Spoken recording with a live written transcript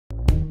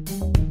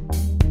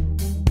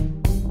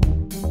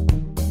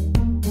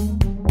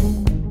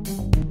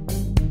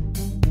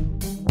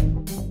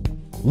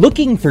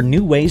Looking for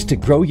new ways to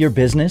grow your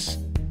business?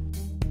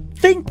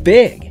 Think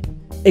big.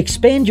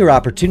 Expand your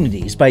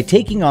opportunities by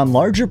taking on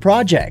larger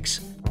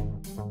projects.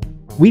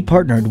 We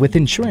partnered with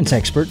insurance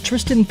expert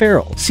Tristan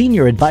Farrell,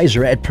 senior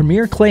advisor at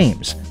Premier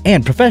Claims,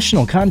 and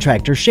professional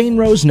contractor Shane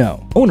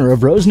Rosenow, owner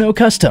of Rosenow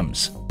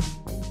Customs.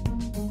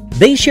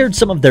 They shared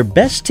some of their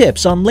best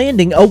tips on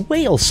landing a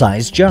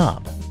whale-sized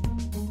job.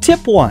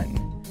 Tip 1.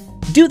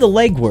 Do the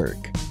legwork.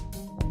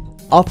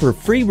 Offer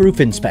free roof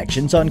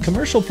inspections on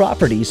commercial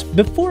properties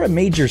before a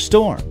major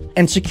storm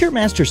and secure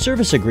master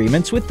service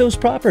agreements with those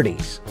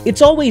properties.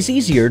 It's always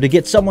easier to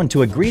get someone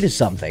to agree to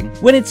something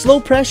when it's low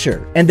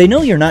pressure and they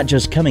know you're not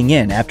just coming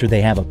in after they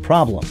have a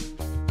problem.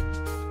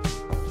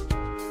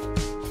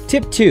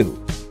 Tip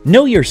 2.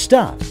 Know your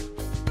stuff.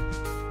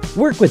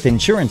 Work with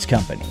insurance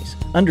companies,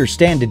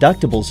 understand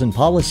deductibles and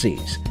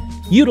policies.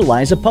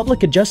 Utilize a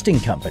public adjusting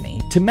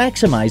company to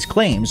maximize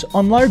claims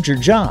on larger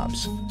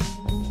jobs.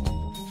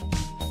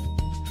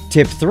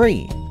 Tip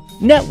 3.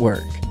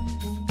 Network.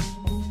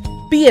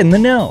 Be in the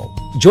know.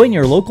 Join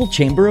your local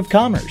Chamber of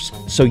Commerce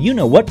so you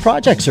know what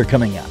projects are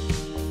coming up.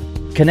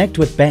 Connect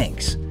with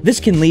banks. This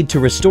can lead to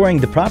restoring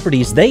the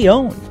properties they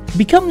own.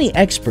 Become the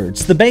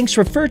experts the banks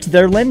refer to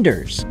their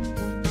lenders.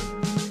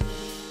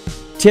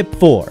 Tip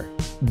 4.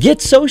 Get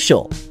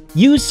social.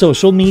 Use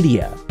social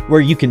media,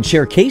 where you can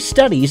share case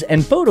studies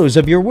and photos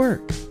of your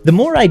work. The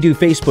more I do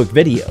Facebook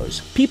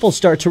videos, people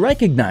start to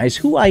recognize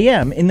who I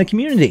am in the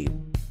community.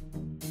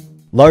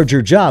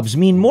 Larger jobs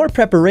mean more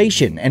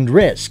preparation and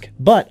risk,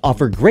 but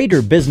offer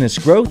greater business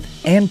growth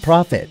and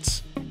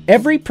profits.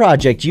 Every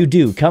project you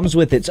do comes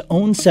with its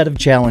own set of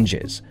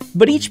challenges,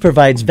 but each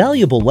provides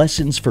valuable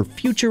lessons for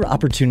future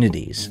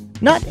opportunities.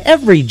 Not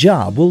every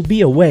job will be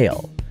a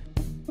whale.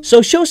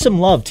 So show some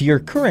love to your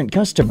current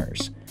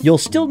customers. You'll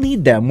still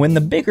need them when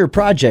the bigger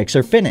projects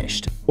are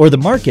finished or the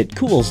market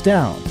cools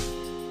down.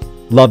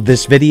 Love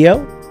this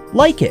video?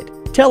 Like it.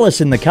 Tell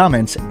us in the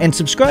comments and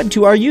subscribe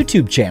to our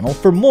YouTube channel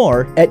for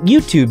more at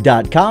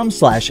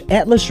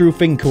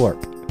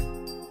youtube.com/AtlasRoofingCorp.